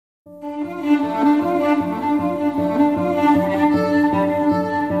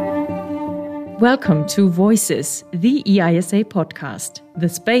Welcome to Voices, the EISA podcast, the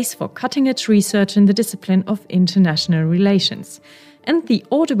space for cutting-edge research in the discipline of international relations, and the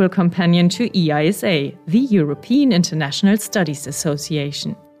audible companion to EISA, the European International Studies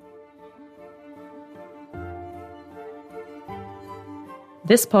Association.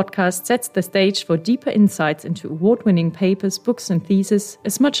 This podcast sets the stage for deeper insights into award-winning papers, books and theses,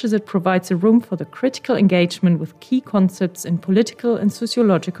 as much as it provides a room for the critical engagement with key concepts in political and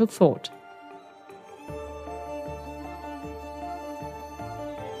sociological thought.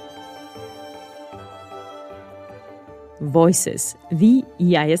 Voices, the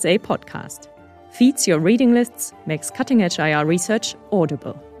EISA podcast, feeds your reading lists, makes cutting-edge IR research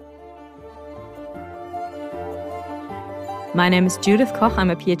audible. My name is Judith Koch.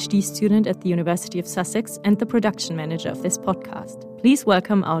 I'm a PhD student at the University of Sussex and the production manager of this podcast. Please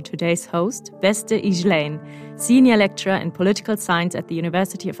welcome our today's host, Beste Ijlane, Senior Lecturer in Political Science at the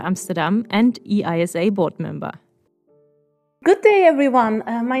University of Amsterdam and EISA board member. Good day, everyone.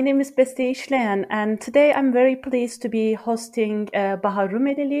 My name is Beste Ijlane, and today I'm very pleased to be hosting Bahar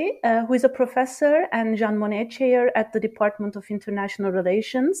Rumelili, who is a professor and Jean Monnet Chair at the Department of International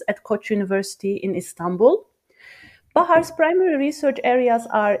Relations at Koç University in Istanbul. Bahar's primary research areas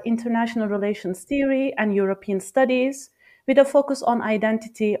are international relations theory and European studies, with a focus on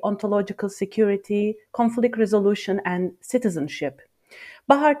identity, ontological security, conflict resolution, and citizenship.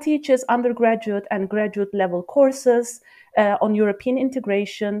 Bahar teaches undergraduate and graduate level courses on European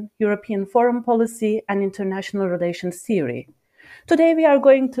integration, European foreign policy, and international relations theory. Today we are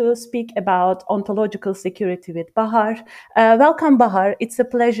going to speak about ontological security with Bahar. Welcome, Bahar. It's a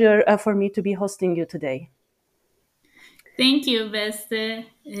pleasure for me to be hosting you today. Thank you, Beste.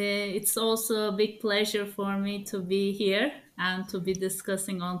 It's also a big pleasure for me to be here and to be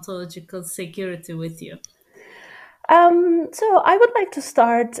discussing ontological security with you. So I would like to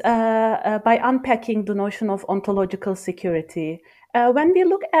start by unpacking the notion of ontological security. When we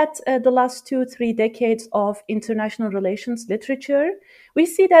look at the last 2-3 decades of international relations literature, we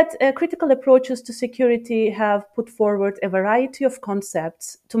see that critical approaches to security have put forward a variety of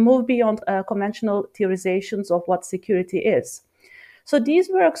concepts to move beyond conventional theorizations of what security is. So these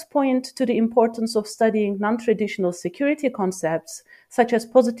works point to the importance of studying non-traditional security concepts, such as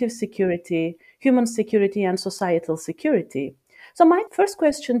positive security, human security, and societal security. So my first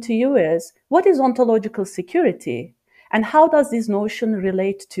question to you is, what is ontological security? And how does this notion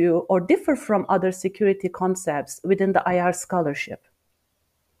relate to or differ from other security concepts within the IR scholarship?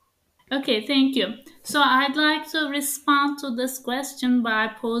 Okay, thank you. So I'd like to respond to this question by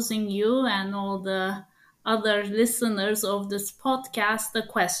posing you and all the other listeners of this podcast a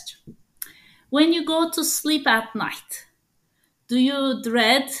question. When you go to sleep at night, do you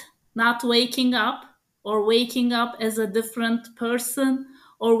dread not waking up or waking up as a different person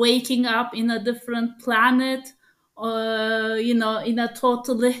or waking up in a different planet or, in a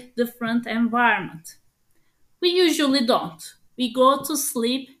totally different environment? We usually don't. We go to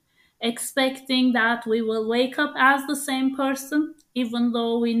sleep expecting that we will wake up as the same person, even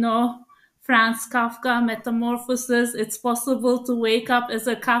though we know Franz Kafka Metamorphosis, it's possible to wake up as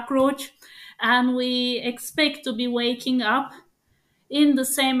a cockroach, and we expect to be waking up in the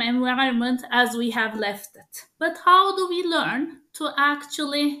same environment as we have left it. But how do we learn to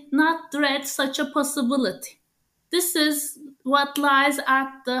actually not dread such a possibility? This is what lies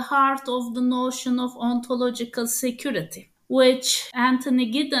at the heart of the notion of ontological security, which Anthony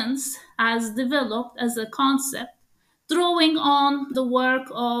Giddens has developed as a concept, drawing on the work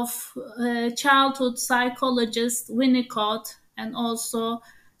of childhood psychologist Winnicott and also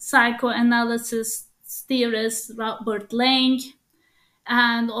psychoanalysis theorist Robert Lange,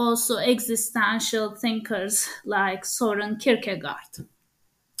 and also existential thinkers like Soren Kierkegaard.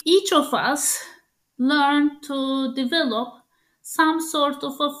 Each of us learn to develop some sort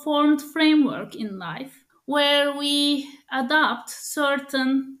of a formed framework in life where we adopt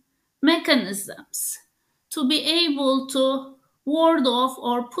certain mechanisms to be able to ward off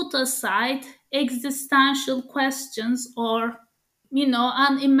or put aside existential questions or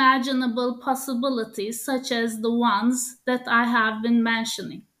unimaginable possibilities such as the ones that I have been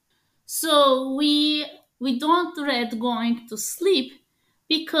mentioning. So we don't dread going to sleep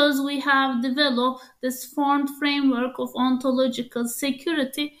because we have developed this formed framework of ontological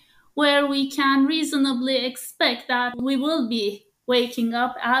security where we can reasonably expect that we will be waking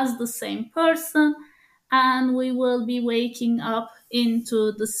up as the same person and we will be waking up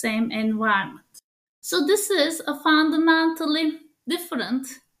into the same environment. So this is a fundamentally different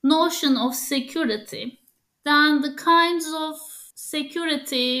notion of security than the kinds of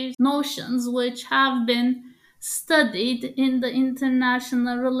security notions which have been studied in the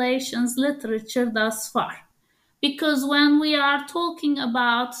international relations literature thus far. Because when we are talking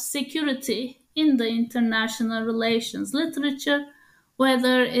about security in the international relations literature,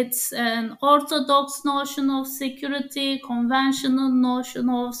 whether it's an orthodox notion of security, conventional notion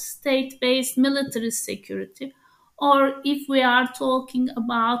of state based military security, or if we are talking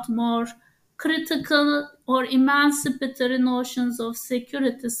about more critical or emancipatory notions of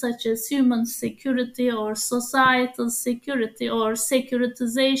security, such as human security or societal security or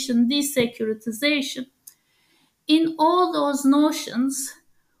securitization, desecuritization, in all those notions,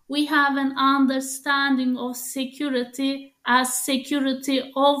 we have an understanding of security as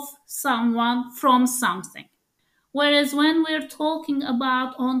security of someone from something. Whereas when we're talking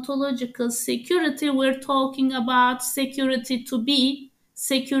about ontological security, we're talking about security to be,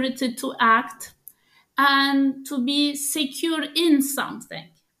 security to act, and to be secure in something.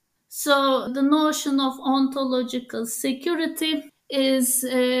 So the notion of ontological security is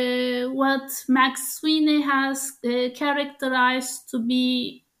what Max Sweeney has characterized to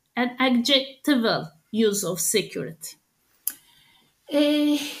be an adjectival use of security.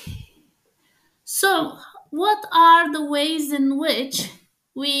 Uh, so, what are the ways in which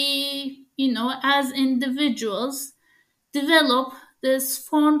we, as individuals, develop this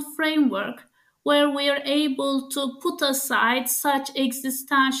formed framework where we are able to put aside such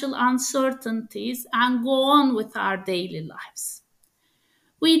existential uncertainties and go on with our daily lives?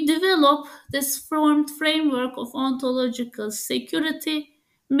 We develop this formed framework of ontological security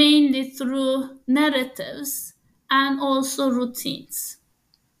mainly through narratives and also routines.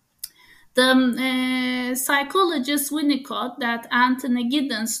 The psychologist Winnicott that Anthony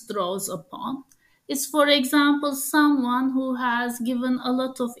Giddens draws upon is, for example, someone who has given a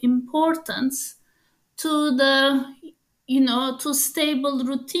lot of importance to to stable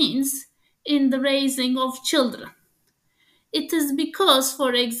routines in the raising of children. It is because,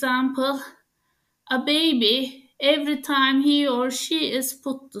 for example, a baby, every time he or she is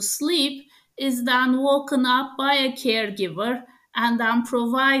put to sleep, is then woken up by a caregiver and then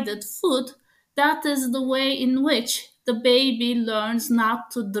provided food. That is the way in which the baby learns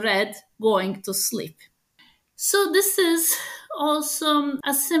not to dread going to sleep. So, this is also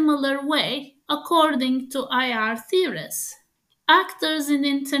a similar way, according to IR theorists. Actors in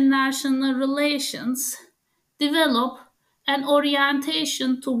international relations develop an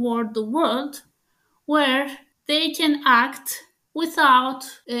orientation toward the world where they can act without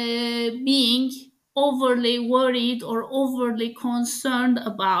being overly worried or overly concerned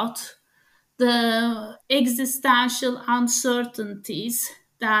about the existential uncertainties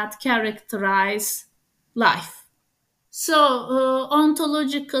that characterize life. So,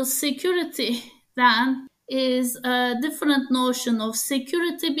 ontological security then is a different notion of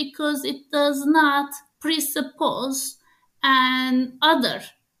security because it does not presuppose an other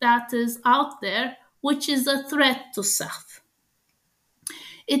that is out there, which is a threat to self.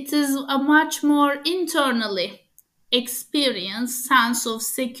 It is a much more internally experienced sense of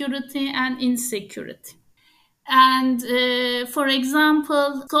security and insecurity. And for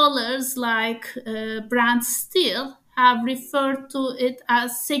example, scholars like Brand Steele have referred to it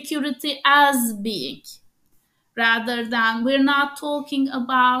as security as being, rather than we're not talking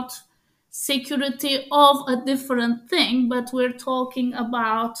about security of a different thing, but we're talking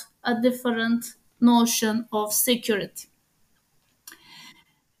about a different notion of security.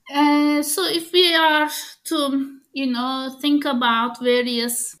 So if we are to, think about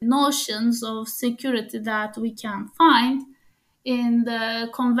various notions of security that we can find in the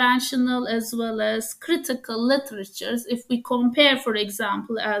conventional as well as critical literatures, if we compare, for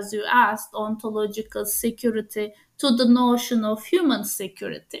example, as you asked, ontological security to the notion of human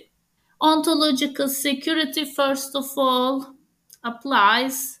security. Ontological security, first of all,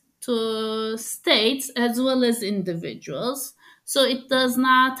 applies to states as well as individuals. So it does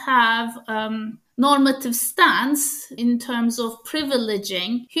not have normative stance in terms of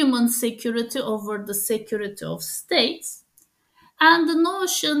privileging human security over the security of states. And the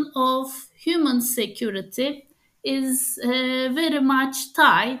notion of human security is very much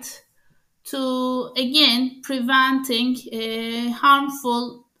tied to, again, preventing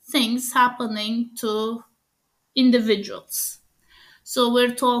harmful things happening to individuals. So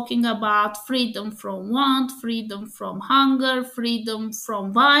we're talking about freedom from want, freedom from hunger, freedom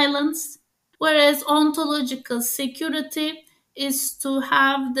from violence. Whereas ontological security is to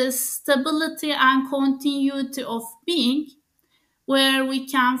have this stability and continuity of being where we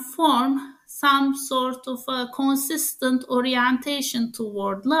can form some sort of a consistent orientation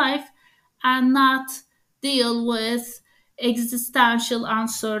toward life and not deal with existential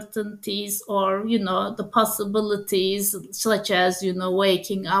uncertainties or, the possibilities such as,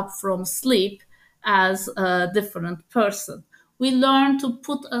 waking up from sleep as a different person. We learn to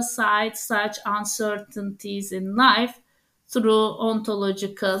put aside such uncertainties in life through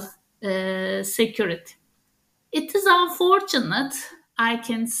ontological security. It is unfortunate, I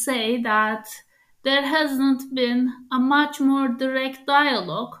can say, that there hasn't been a much more direct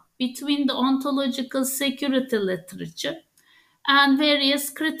dialogue between the ontological security literature and various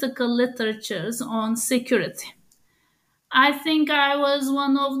critical literatures on security. I think I was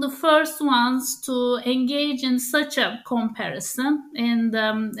one of the first ones to engage in such a comparison in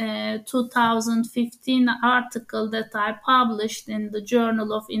the 2015 article that I published in the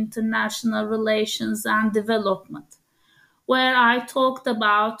Journal of International Relations and Development, where I talked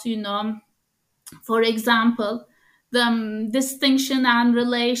about, for example, the distinction and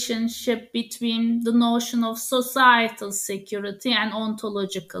relationship between the notion of societal security and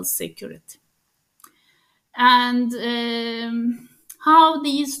ontological security. And how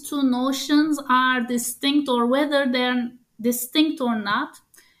these two notions are distinct, or whether they're distinct or not,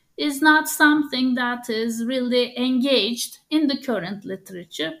 is not something that is really engaged in the current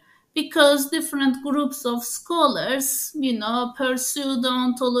literature, because different groups of scholars, pursue the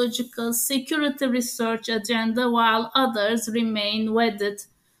ontological security research agenda while others remain wedded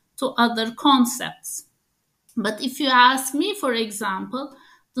to other concepts. But if you ask me, for example,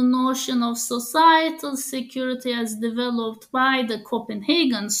 the notion of societal security as developed by the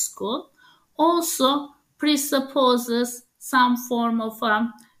Copenhagen School also presupposes some form of a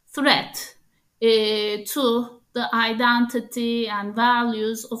threat to the identity and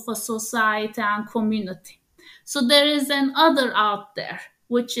values of a society and community. So there is an other out there,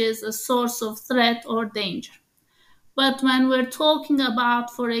 which is a source of threat or danger. But when we're talking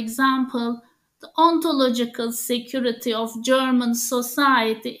about, for example, the ontological security of German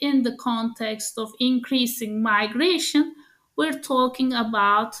society in the context of increasing migration, we're talking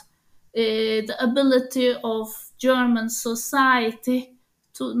about the ability of German society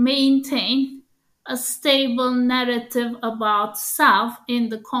to maintain a stable narrative about self in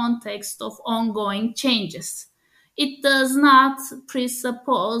the context of ongoing changes. It does not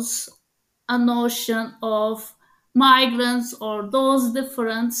presuppose a notion of migrants or those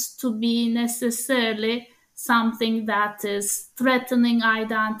difference to be necessarily something that is threatening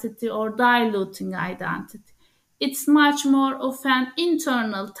identity or diluting identity. It's much more of an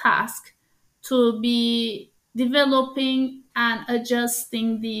internal task to be developing and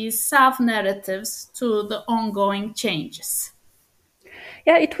adjusting these self narratives to the ongoing changes.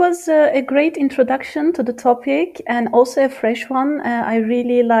 Yeah, it was a great introduction to the topic and also a fresh one. I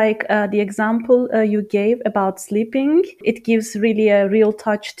really like the example you gave about sleeping. It gives really a real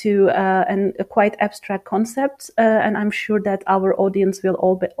touch to a quite abstract concept, and I'm sure that our audience will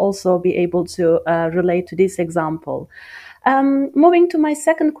also be able to relate to this example. Moving to my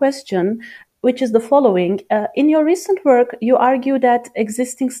second question, which is the following. In your recent work, you argue that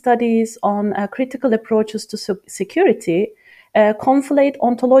existing studies on critical approaches to security conflate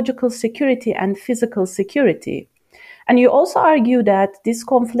ontological security and physical security. And you also argue that this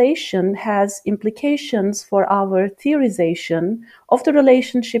conflation has implications for our theorization of the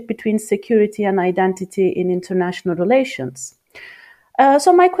relationship between security and identity in international relations.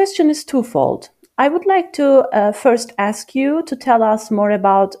 So my question is twofold. I would like to first ask you to tell us more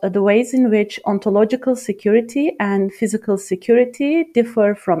about the ways in which ontological security and physical security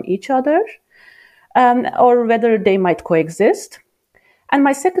differ from each other, or whether they might coexist. And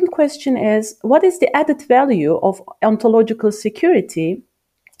my second question is, what is the added value of ontological security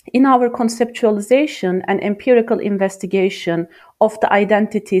in our conceptualization and empirical investigation of the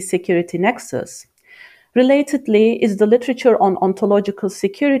identity security nexus? Relatedly, is the literature on ontological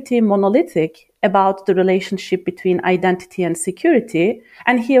security monolithic about the relationship between identity and security?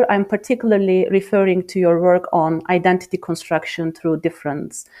 And here I'm particularly referring to your work on identity construction through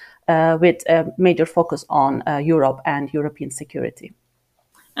difference, with a major focus on Europe and European security.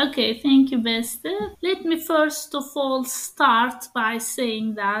 Okay, thank you, Beste. Let me first of all start by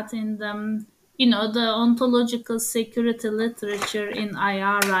saying that in the ontological security literature in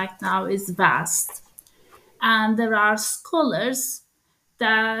IR right now is vast. And there are scholars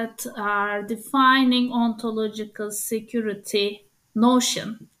that are defining ontological security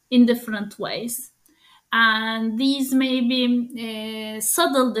notion in different ways. And these may be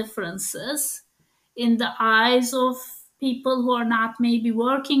subtle differences in the eyes of people who are not maybe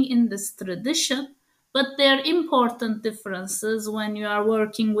working in this tradition, but they're important differences when you are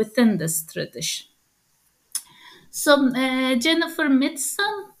working within this tradition. So Jennifer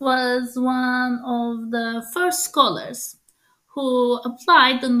Mitson was one of the first scholars who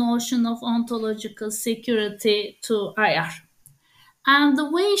applied the notion of ontological security to IR. And the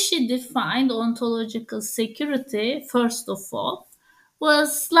way she defined ontological security, first of all,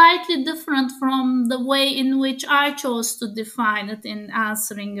 was slightly different from the way in which I chose to define it in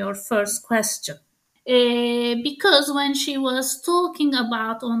answering your first question. Because when she was talking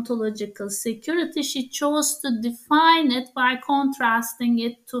about ontological security, she chose to define it by contrasting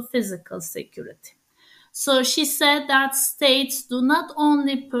it to physical security. So she said that states do not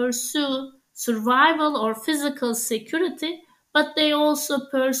only pursue survival or physical security, but they also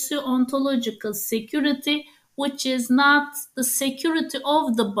pursue ontological security, which is not the security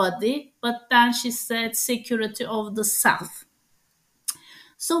of the body, but then she said security of the self.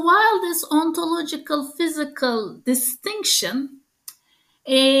 So while this ontological physical distinction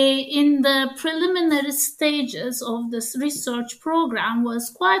in the preliminary stages of this research program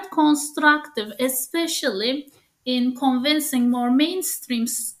was quite constructive, especially in convincing more mainstream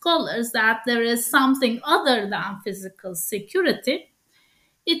scholars that there is something other than physical security.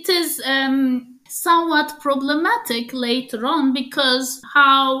 It is somewhat problematic later on because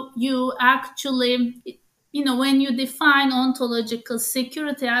how you actually, when you define ontological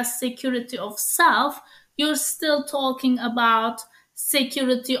security as security of self, you're still talking about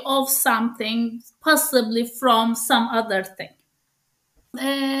security of something, possibly from some other thing.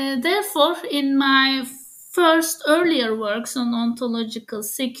 Therefore, in my first earlier works on ontological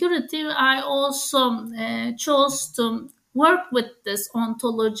security, I also chose to work with this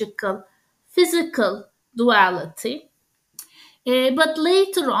ontological physical duality. But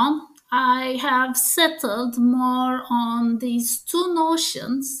later on, I have settled more on these two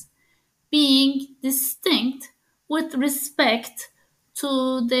notions being distinct with respect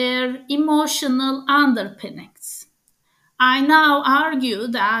to their emotional underpinnings. I now argue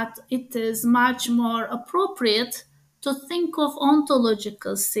that it is much more appropriate to think of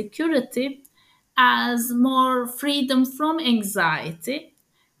ontological security as more freedom from anxiety,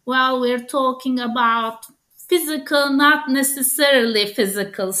 while we're talking about physical, not necessarily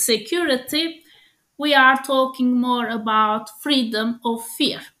physical security, we are talking more about freedom of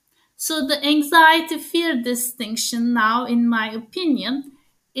fear. So the anxiety fear distinction now, in my opinion,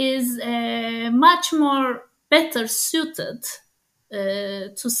 is much more better suited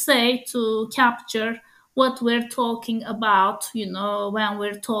to capture what we're talking about, when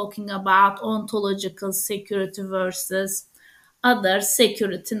we're talking about ontological security versus other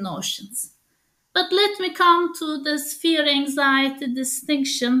security notions. But let me come to this fear anxiety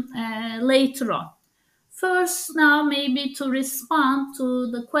distinction later on. First, now, maybe to respond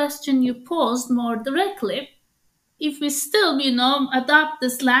to the question you posed more directly, if we still, adopt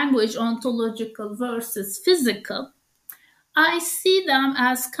this language ontological versus physical, I see them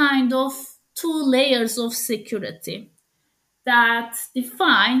as kind of two layers of security that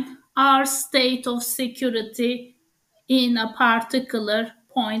define our state of security in a particular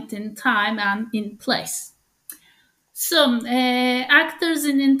point in time and in place. So, actors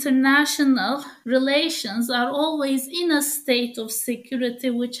in international relations are always in a state of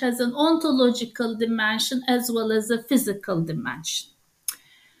security which has an ontological dimension as well as a physical dimension.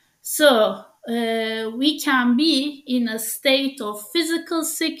 So, we can be in a state of physical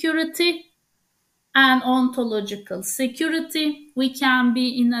security and ontological security. We can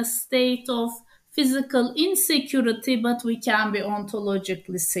be in a state of physical insecurity, but we can be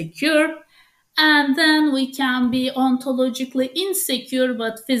ontologically secure. And then we can be ontologically insecure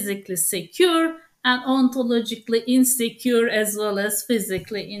but physically secure, and ontologically insecure as well as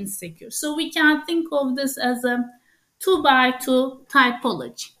physically insecure. So we can think of this as a 2x2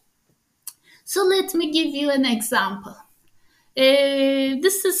 typology. So let me give you an example.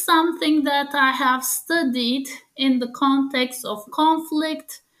 This is something that I have studied in the context of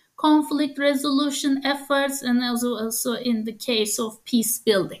conflict resolution efforts, and also in the case of peace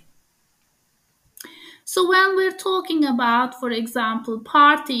building. So when we're talking about, for example,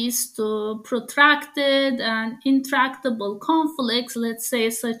 parties to protracted and intractable conflicts, let's say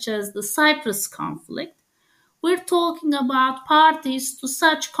such as the Cyprus conflict, we're talking about parties to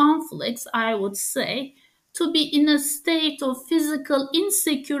such conflicts, I would say, to be in a state of physical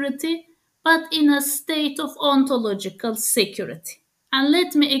insecurity, but in a state of ontological security. And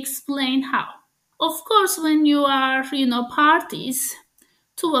let me explain how. Of course, when you are, parties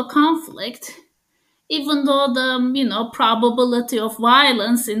to a conflict, even though the probability of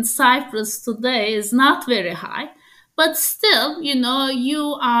violence in Cyprus today is not very high, but still,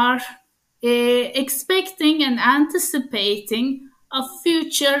 you are expecting and anticipating a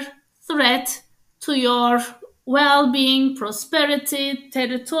future threat to your well-being, prosperity,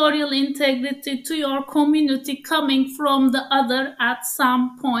 territorial integrity to your community coming from the other at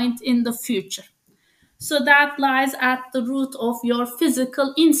some point in the future. So that lies at the root of your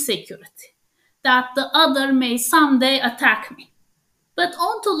physical insecurity, that the other may someday attack me. But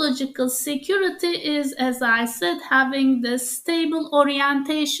ontological security is, as I said, having this stable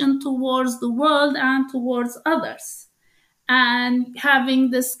orientation towards the world and towards others, and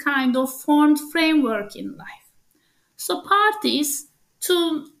having this kind of formed framework in life. So parties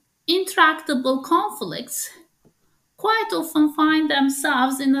to intractable conflicts quite often find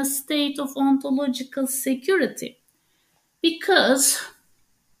themselves in a state of ontological security because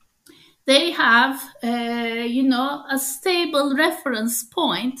they have, a stable reference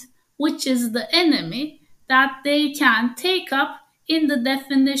point, which is the enemy, that they can take up in the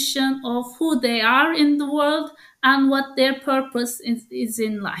definition of who they are in the world and what their purpose is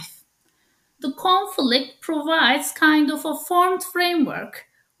in life. The conflict provides kind of a formed framework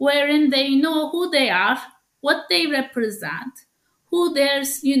wherein they know who they are, what they represent, who their,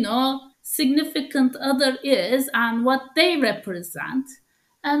 significant other is and what they represent,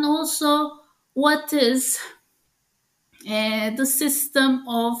 and also what is the system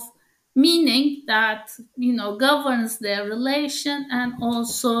of meaning that governs their relation, and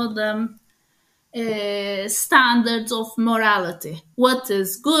also the standards of morality. What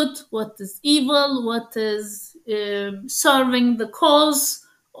is good, what is evil, what is serving the cause,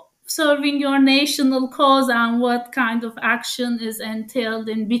 serving your national cause, and what kind of action is entailed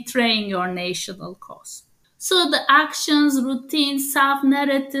in betraying your national cause. So the actions, routines,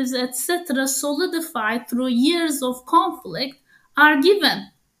 self-narratives, etc., solidified through years of conflict are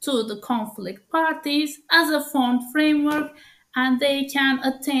given to the conflict parties as a formed framework, and they can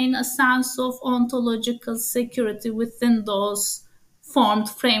attain a sense of ontological security within those formed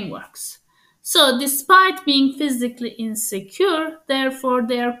frameworks. So despite being physically insecure, therefore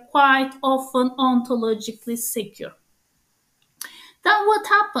they are quite often ontologically secure. Then what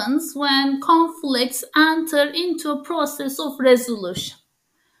happens when conflicts enter into a process of resolution?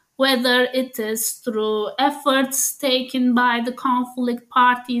 Whether it is through efforts taken by the conflict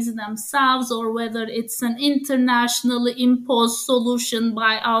parties themselves, or whether it's an internationally imposed solution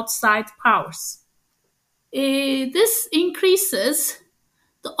by outside powers. This increases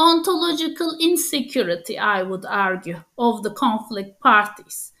the ontological insecurity, I would argue, of the conflict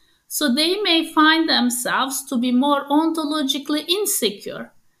parties. So they may find themselves to be more ontologically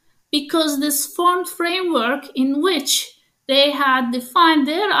insecure because this formed framework in which they had defined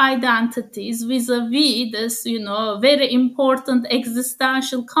their identities vis-a-vis this, very important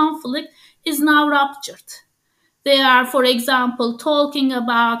existential conflict is now ruptured. They are, for example, talking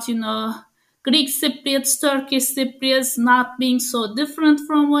about, Greek Cypriots, Turkish Cypriots not being so different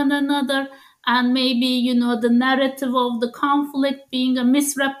from one another, and maybe, the narrative of the conflict being a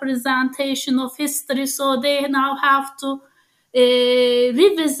misrepresentation of history. So they now have to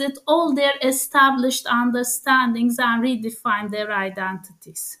revisit all their established understandings and redefine their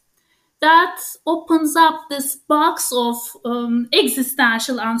identities. That opens up this box of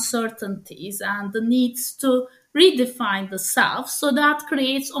existential uncertainties and the needs to redefine the self. So that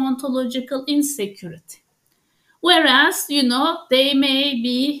creates ontological insecurity. Whereas, they may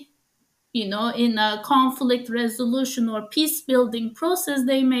be, in a conflict resolution or peace building process,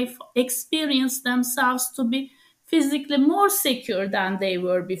 they may experience themselves to be physically more secure than they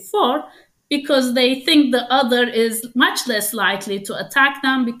were before, because they think the other is much less likely to attack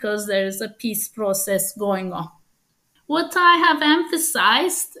them because there is a peace process going on. What I have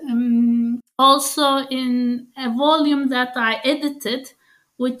emphasized also in a volume that I edited,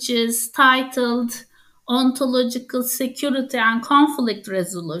 which is titled Ontological Security and Conflict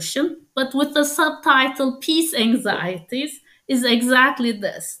Resolution, but with the subtitle Peace Anxieties, is exactly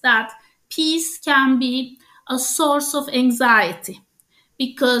this, that peace can be a source of anxiety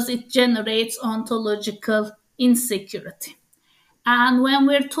because it generates ontological insecurity. And when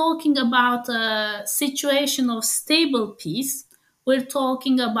we're talking about a situation of stable peace, we're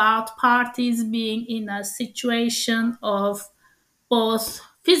talking about parties being in a situation of both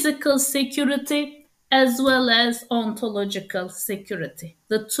physical security as well as ontological security.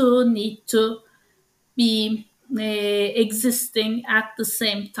 The two need to be existing at the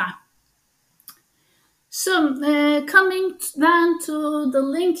same time. So, coming then to the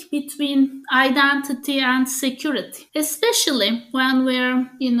link between identity and security, especially when we're,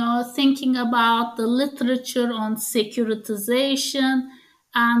 thinking about the literature on securitization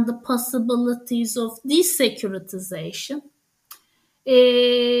and the possibilities of desecuritization.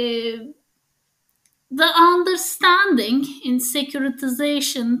 The understanding in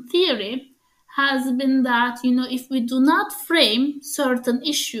securitization theory has been that, if we do not frame certain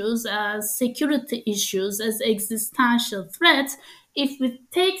issues as security issues, as existential threats, if we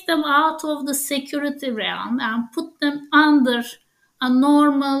take them out of the security realm and put them under a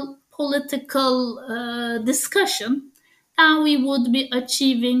normal political discussion, then we would be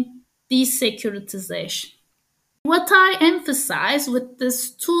achieving desecuritization. What I emphasize with this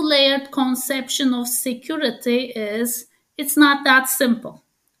two layered conception of security is it's not that simple,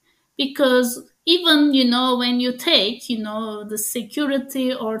 because even when you take the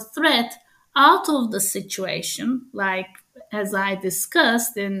security or threat out of the situation, like as I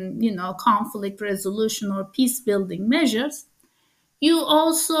discussed in conflict resolution or peace building measures, you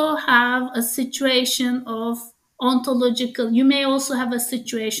also have a situation of ontological you may also have a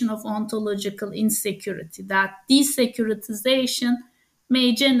situation of ontological insecurity, that desecuritization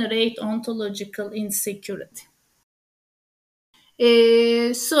may generate ontological insecurity.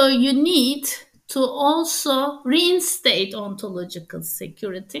 So you need to also reinstate ontological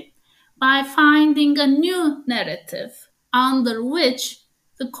security by finding a new narrative under which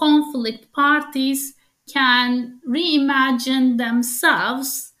the conflict parties can reimagine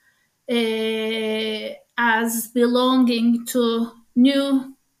themselves as belonging to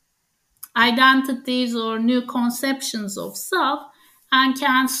new identities or new conceptions of self, and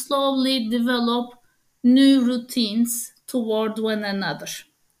can slowly develop new routines toward one another.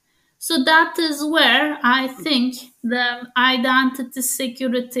 So that is where I think the identity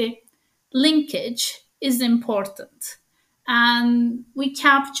security linkage is important. And we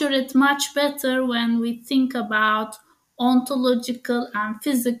capture it much better when we think about ontological and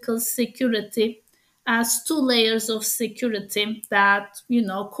physical security as two layers of security that,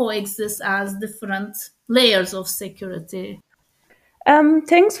 coexist as different layers of security.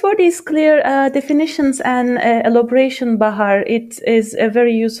 Thanks for these clear definitions and elaboration, Bahar. It is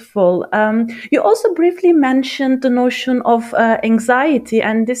very useful. You also briefly mentioned the notion of anxiety,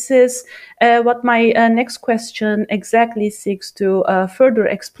 and this is what my next question exactly seeks to further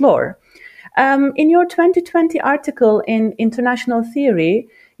explore. In your 2020 article in International Theory,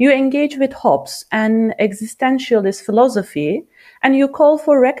 you engage with Hobbes and existentialist philosophy, and you call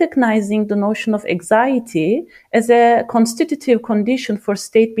for recognizing the notion of anxiety as a constitutive condition for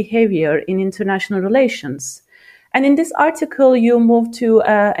state behavior in international relations. And in this article, you move to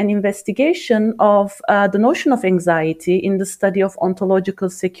an investigation of the notion of anxiety in the study of ontological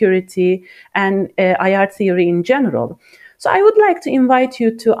security and IR theory in general. So I would like to invite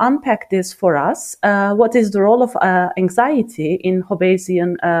you to unpack this for us. What is the role of anxiety in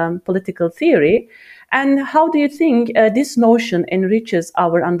Hobbesian political theory? And how do you think this notion enriches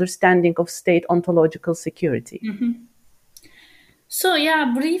our understanding of state ontological security? Mm-hmm. So,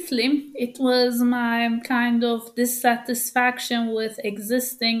 yeah, briefly, it was my kind of dissatisfaction with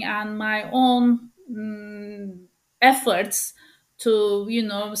existing and my own efforts to,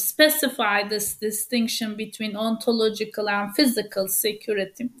 specify this distinction between ontological and physical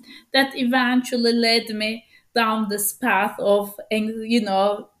security that eventually led me down this path of,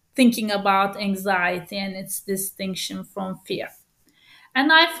 thinking about anxiety and its distinction from fear.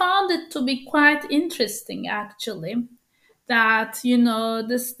 And I found it to be quite interesting, actually, that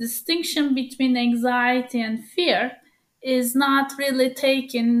this distinction between anxiety and fear is not really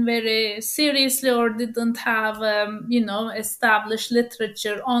taken very seriously, or didn't have established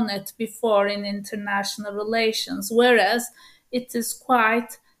literature on it before in international relations, whereas it is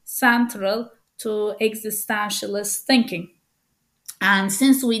quite central to existentialist thinking. And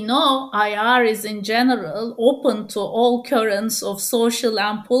since we know IR is in general open to all currents of social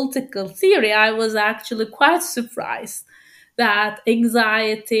and political theory, I was actually quite surprised that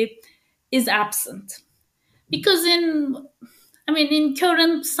anxiety is absent. Because in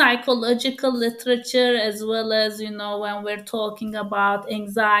current psychological literature, as well as, when we're talking about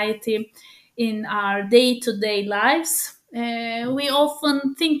anxiety in our day-to-day lives, we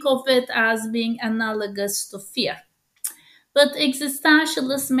often think of it as being analogous to fear. But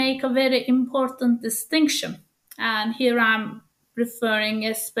existentialists make a very important distinction. And here I'm referring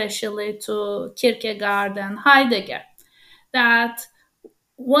especially to Kierkegaard and Heidegger, that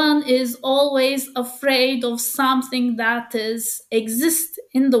one is always afraid of something that is exists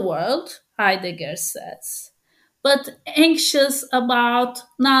in the world, Heidegger says, but anxious about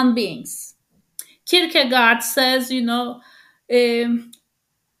non-beings. Kierkegaard says,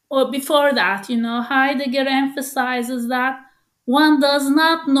 or before that, Heidegger emphasizes that one does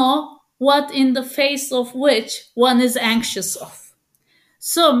not know what in the face of which one is anxious of.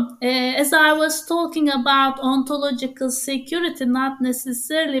 So, as I was talking about ontological security not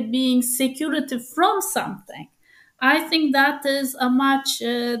necessarily being security from something, I think that is a much,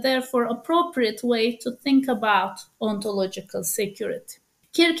 therefore, appropriate way to think about ontological security.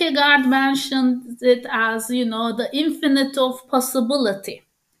 Kierkegaard mentioned it as, the infinite of possibility,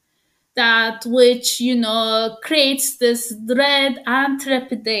 that which, creates this dread and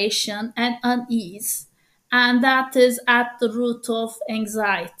trepidation and unease, and that is at the root of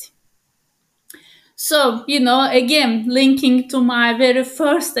anxiety. So, again, linking to my very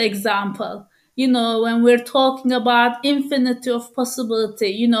first example, when we're talking about infinity of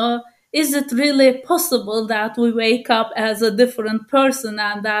possibility, is it really possible that we wake up as a different person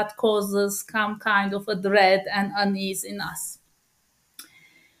and that causes some kind of a dread and unease in us?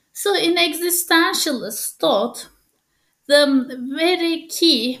 So, in existentialist thought, the very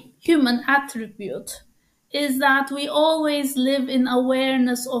key human attribute is that we always live in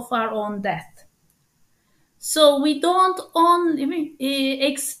awareness of our own death. So we don't only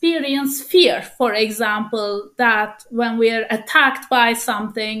experience fear, for example, that when we're attacked by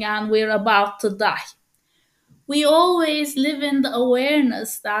something and we're about to die. We always live in the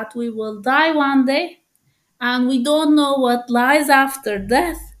awareness that we will die one day and we don't know what lies after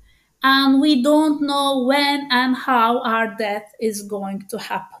death and we don't know when and how our death is going to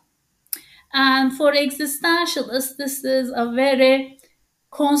happen. And for existentialists, this is a very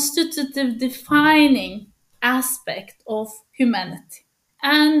constitutive defining aspect of humanity.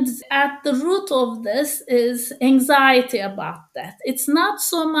 And at the root of this is anxiety about death. It's not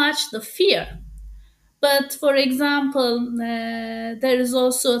so much the fear, but for example, there is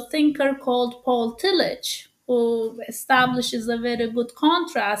also a thinker called Paul Tillich who establishes a very good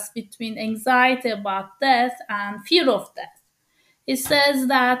contrast between anxiety about death and fear of death. He says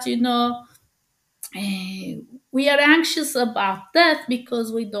that, we are anxious about death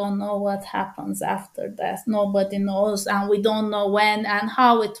because we don't know what happens after death. Nobody knows, and we don't know when and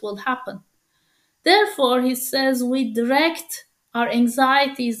how it will happen. Therefore, he says we direct our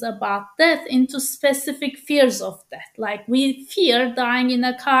anxieties about death into specific fears of death. Like we fear dying in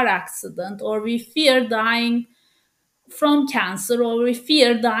a car accident, or we fear dying from cancer, or we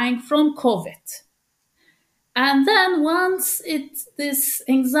fear dying from COVID. And then once this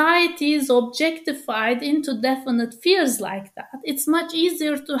anxiety is objectified into definite fears like that, it's much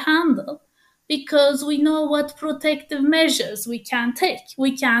easier to handle because we know what protective measures we can take.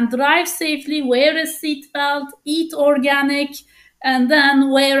 We can drive safely, wear a seatbelt, eat organic, and then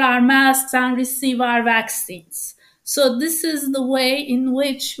wear our masks and receive our vaccines. So this is the way in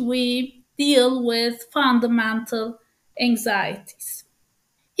which we deal with fundamental anxieties.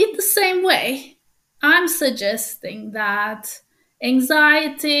 In the same way, I'm suggesting that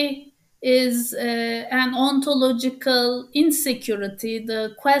anxiety is an ontological insecurity.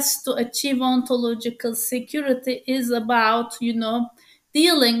 The quest to achieve ontological security is about,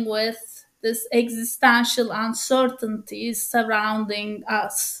 dealing with this existential uncertainties surrounding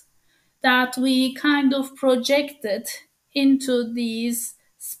us that we kind of projected into these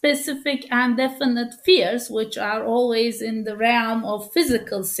specific and definite fears, which are always in the realm of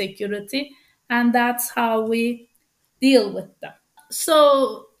physical security, and that's how we deal with them.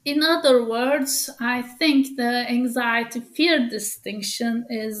 So, in other words, I think the anxiety fear distinction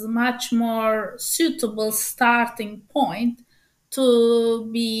is much more suitable starting point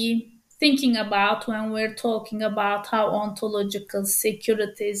to be thinking about when we're talking about how ontological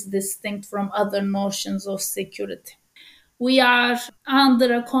security is distinct from other notions of security. We are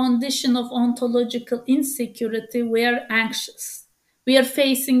under a condition of ontological insecurity. We are anxious. We are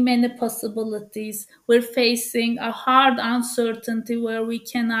facing many possibilities. We're facing a hard uncertainty where we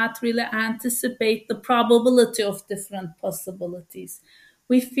cannot really anticipate the probability of different possibilities.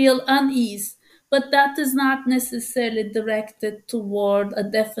 We feel unease, but that is not necessarily directed toward a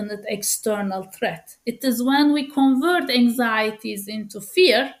definite external threat. It is when we convert anxieties into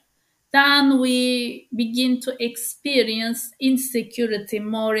fear, then we begin to experience insecurity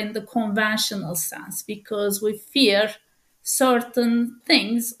more in the conventional sense because we fear certain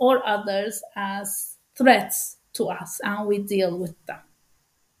things or others as threats to us and we deal with them.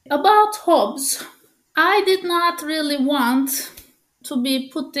 About Hobbes, I did not really want to be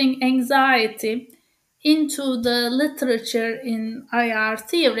putting anxiety into the literature in IR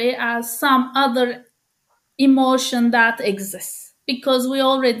theory as some other emotion that exists, because we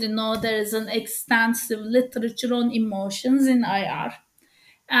already know there is an extensive literature on emotions in IR.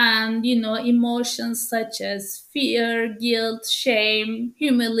 And, emotions such as fear, guilt, shame,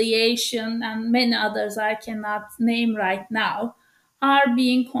 humiliation, and many others I cannot name right now are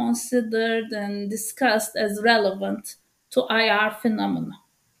being considered and discussed as relevant to IR phenomena.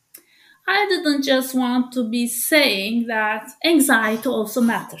 I didn't just want to be saying that anxiety also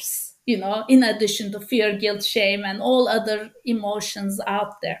matters. in addition to fear, guilt, shame, and all other emotions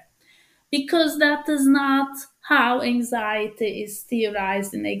out there. Because that is not how anxiety is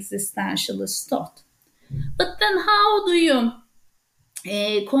theorized in existentialist thought. But then, how do you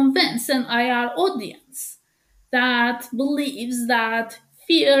convince an IR audience that believes that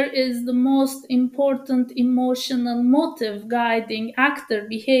fear is the most important emotional motive guiding actor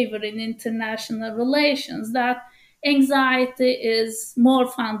behavior in international relations, that anxiety is more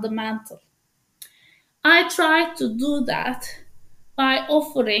fundamental? I try to do that by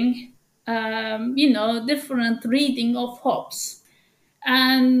offering, different reading of Hobbes.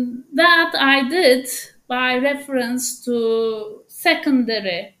 And that I did by reference to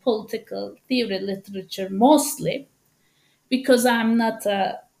secondary political theory literature mostly, because I'm not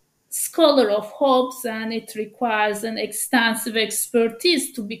a scholar of Hobbes and it requires an extensive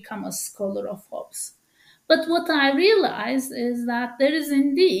expertise to become a scholar of Hobbes. But what I realized is that there is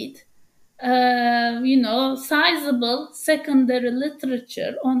indeed sizable secondary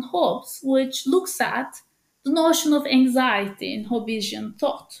literature on Hobbes, which looks at the notion of anxiety in Hobbesian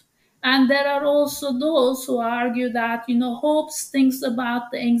thought. And there are also those who argue that, Hobbes thinks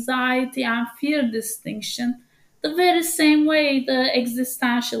about the anxiety and fear distinction the very same way the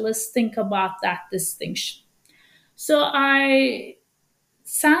existentialists think about that distinction. So I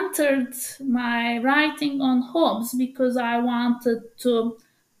centered my writing on Hobbes because I wanted to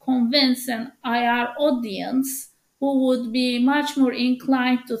convince an IR audience who would be much more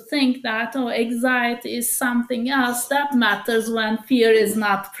inclined to think that, anxiety is something else that matters when fear is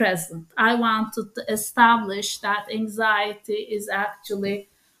not present. I wanted to establish that anxiety is actually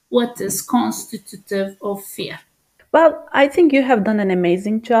what is constitutive of fear. Well, I think you have done an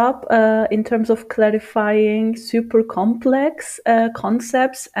amazing job in terms of clarifying super complex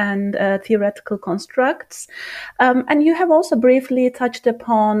concepts and theoretical constructs. And you have also briefly touched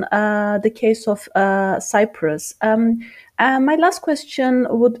upon the case of Cyprus. My last question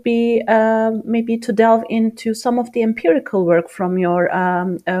would be maybe to delve into some of the empirical work from your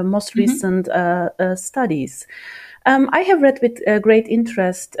most recent studies. I have read with great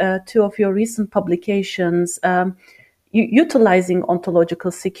interest two of your recent publications utilizing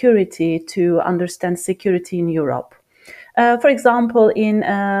ontological security to understand security in Europe. For example, in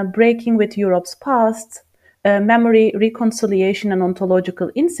Breaking with Europe's Past, Memory, Reconciliation and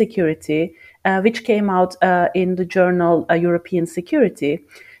Ontological Insecurity, which came out in the journal European Security,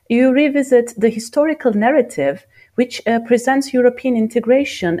 you revisit the historical narrative which presents European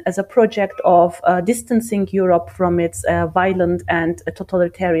integration as a project of distancing Europe from its violent and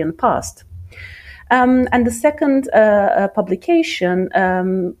totalitarian past. And the second publication,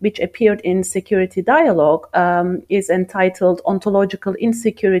 which appeared in Security Dialogue, is entitled Ontological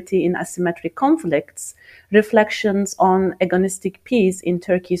Insecurity in Asymmetric Conflicts, Reflections on Agonistic Peace in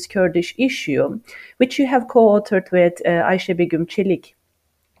Turkey's Kurdish Issue, which you have co-authored with Ayşe Begüm Çelik.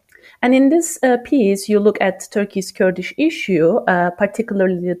 And in this piece, you look at Turkey's Kurdish issue,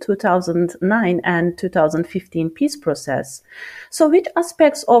 particularly the 2009 and 2015 peace process. So which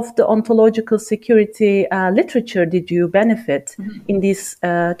aspects of the ontological security literature did you benefit in these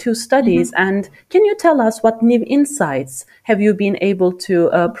two studies? And can you tell us what new insights have you been able to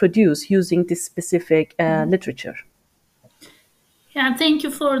produce using this specific literature? Yeah, thank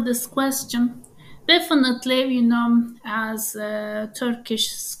you for this question. Definitely, as Turkish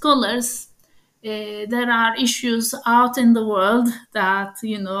scholars, there are issues out in the world that,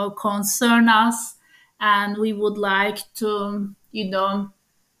 concern us, and we would like to,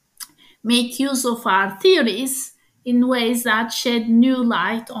 make use of our theories in ways that shed new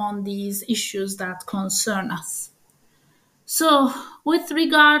light on these issues that concern us. So, with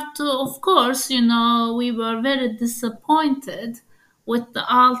regard to, of course, we were very disappointed with the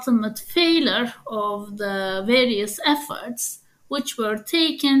ultimate failure of the various efforts which were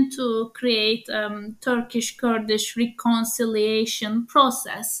taken to create a Turkish-Kurdish reconciliation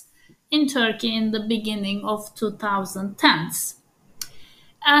process in Turkey in the beginning of 2010s.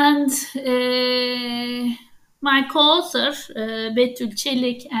 And my co-author, Betül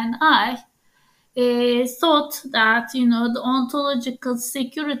Çelik, and I thought that the ontological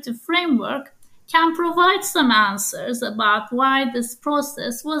security framework can provide some answers about why this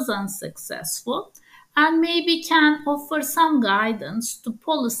process was unsuccessful and maybe can offer some guidance to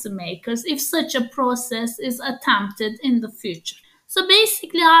policymakers if such a process is attempted in the future. So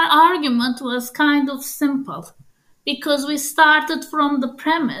basically our argument was kind of simple, because we started from the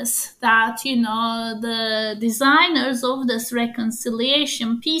premise that the designers of this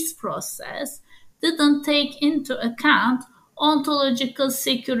reconciliation peace process didn't take into account ontological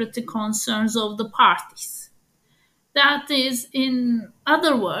security concerns of the parties. That is, in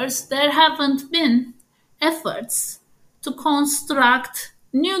other words, there haven't been efforts to construct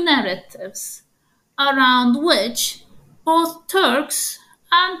new narratives around which both Turks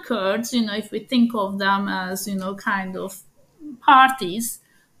and Kurds, if we think of them as, kind of parties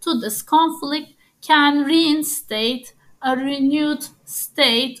to this conflict, can reinstate a renewed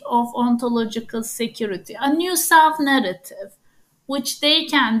state of ontological security, a new self narrative which they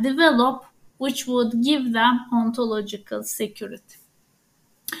can develop, which would give them ontological security.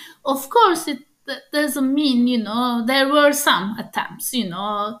 Of course, it doesn't mean, there were some attempts,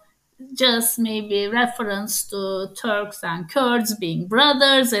 just maybe reference to Turks and Kurds being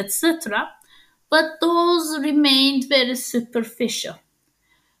brothers, etc. But those remained very superficial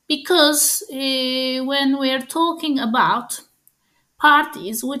because when we're talking about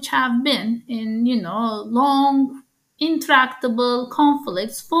parties which have been in, long, intractable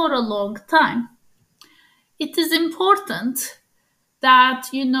conflicts for a long time, it is important that,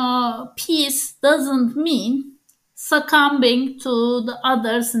 peace doesn't mean succumbing to the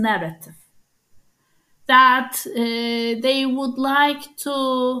other's narrative. That they would like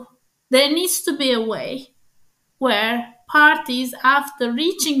to, there needs to be a way where parties, after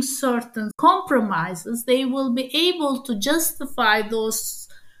reaching certain compromises, they will be able to justify those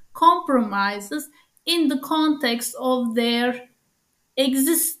compromises in the context of their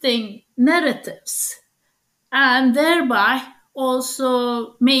existing narratives and thereby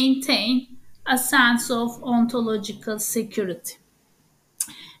also maintain a sense of ontological security.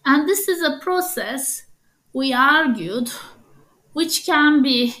 And this is a process, we argued, which can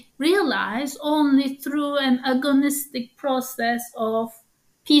be realized only through an agonistic process of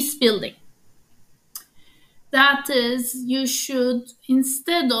peace building. That is, you should,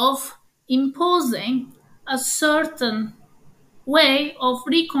 instead of imposing a certain way of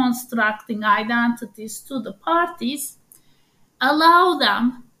reconstructing identities to the parties, allow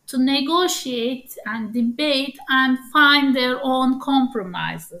them to negotiate and debate and find their own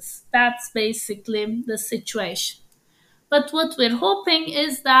compromises. That's basically the situation. But what we're hoping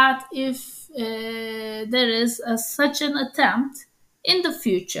is that if there is such an attempt in the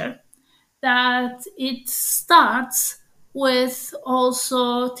future, that it starts with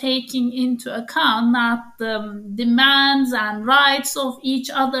also taking into account not the demands and rights of each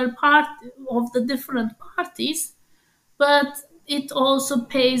other part of the different parties, but it also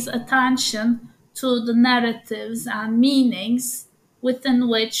pays attention to the narratives and meanings within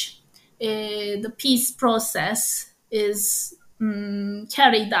which the peace process is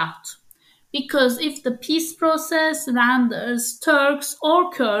carried out. Because if the peace process renders Turks or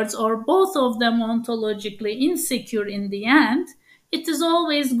Kurds or both of them ontologically insecure in the end, it is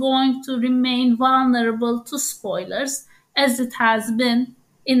always going to remain vulnerable to spoilers as it has been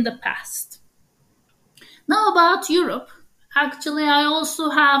in the past. Now, about Europe, actually, I also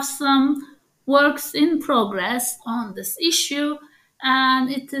have some works in progress on this issue, and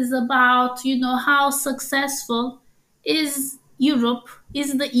it is about, how successful is Europe,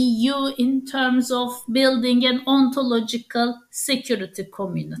 is the EU in terms of building an ontological security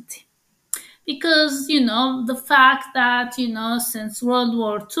community. Because, the fact that, since World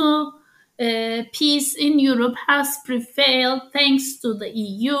War II, peace in Europe has prevailed thanks to the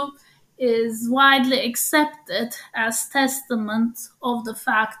EU is widely accepted as testament of the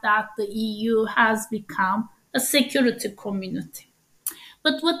fact that the EU has become a security community.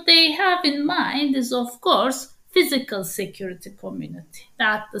 But what they have in mind is, of course, physical security community,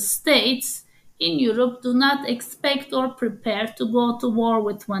 that the states in Europe do not expect or prepare to go to war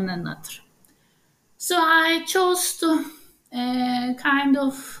with one another. So I chose to kind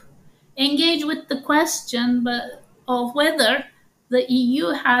of engage with the question of whether the EU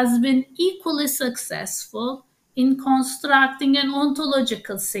has been equally successful in constructing an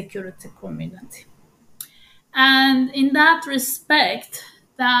ontological security community. And in that respect,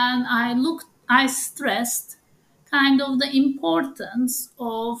 then I stressed kind of the importance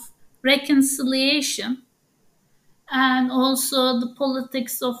of reconciliation and also the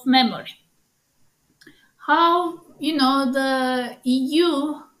politics of memory. How, the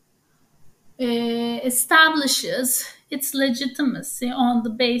EU establishes its legitimacy on the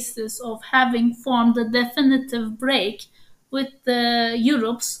basis of having formed a definitive break with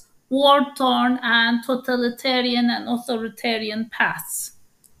Europe's war-torn and totalitarian and authoritarian paths.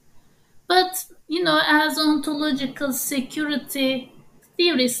 But, as ontological security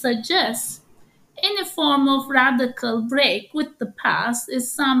theory suggests, any form of radical break with the past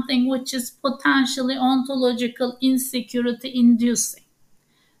is something which is potentially ontological insecurity inducing.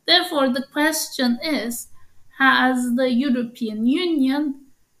 Therefore, the question is, has the European Union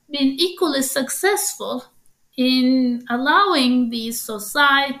been equally successful in allowing these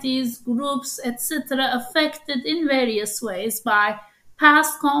societies, groups, etc., affected in various ways by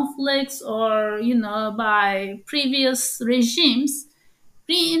past conflicts or, by previous regimes,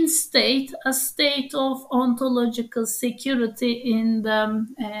 reinstate a state of ontological security in the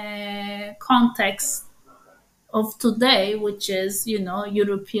context of today, which is,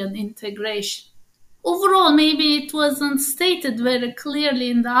 European integration. Overall, maybe it wasn't stated very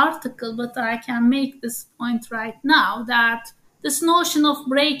clearly in the article, but I can make this point right now, that this notion of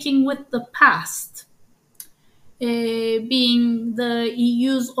breaking with the past, being the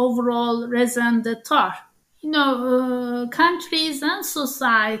EU's overall raison d'etre. Countries and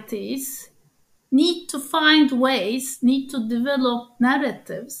societies need to find ways, need to develop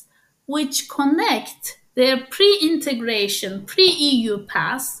narratives which connect their pre-integration, pre-EU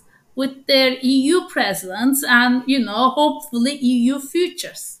past with their EU presence and, hopefully EU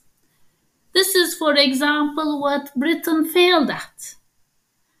futures. This is, for example, what Britain failed at,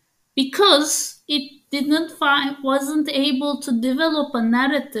 because it wasn't able to develop a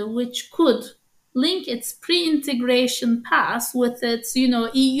narrative which could link its pre-integration past with its,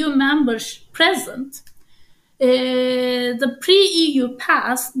 EU members present. The pre-EU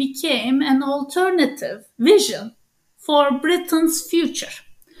past became an alternative vision for Britain's future.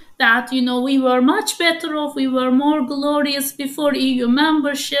 That, we were much better off, we were more glorious before EU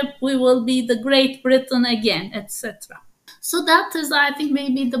membership, we will be the Great Britain again, etc. So that is, I think,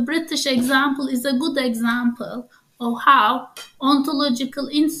 maybe the British example is a good example of how ontological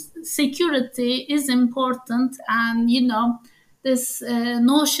insecurity is important, and, this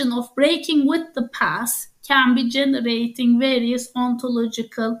notion of breaking with the past can be generating various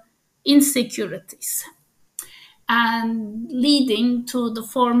ontological insecurities and leading to the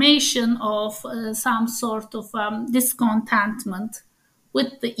formation of some sort of discontentment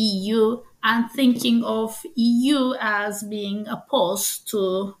with the EU, and thinking of EU as being opposed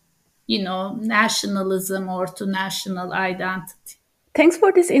to, nationalism or to national identity. Thanks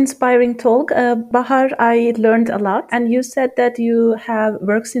for this inspiring talk. Bahar, I learned a lot. And you said that you have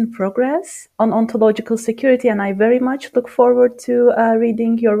works in progress on ontological security, and I very much look forward to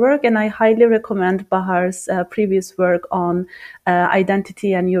reading your work. And I highly recommend Bahar's previous work on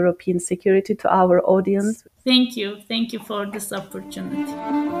identity and European security to our audience. Thank you. Thank you for this opportunity.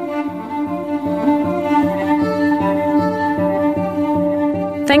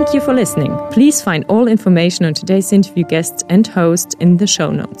 Thank you for listening. Please find all information on today's interview guests and host in the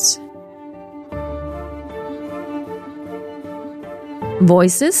show notes.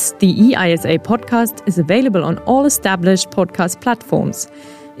 Voices, the EISA podcast, is available on all established podcast platforms.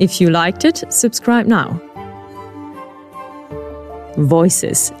 If you liked it, subscribe now.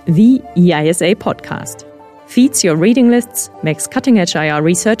 Voices, the EISA podcast, feeds your reading lists, makes cutting-edge IR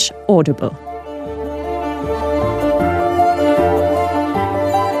research audible.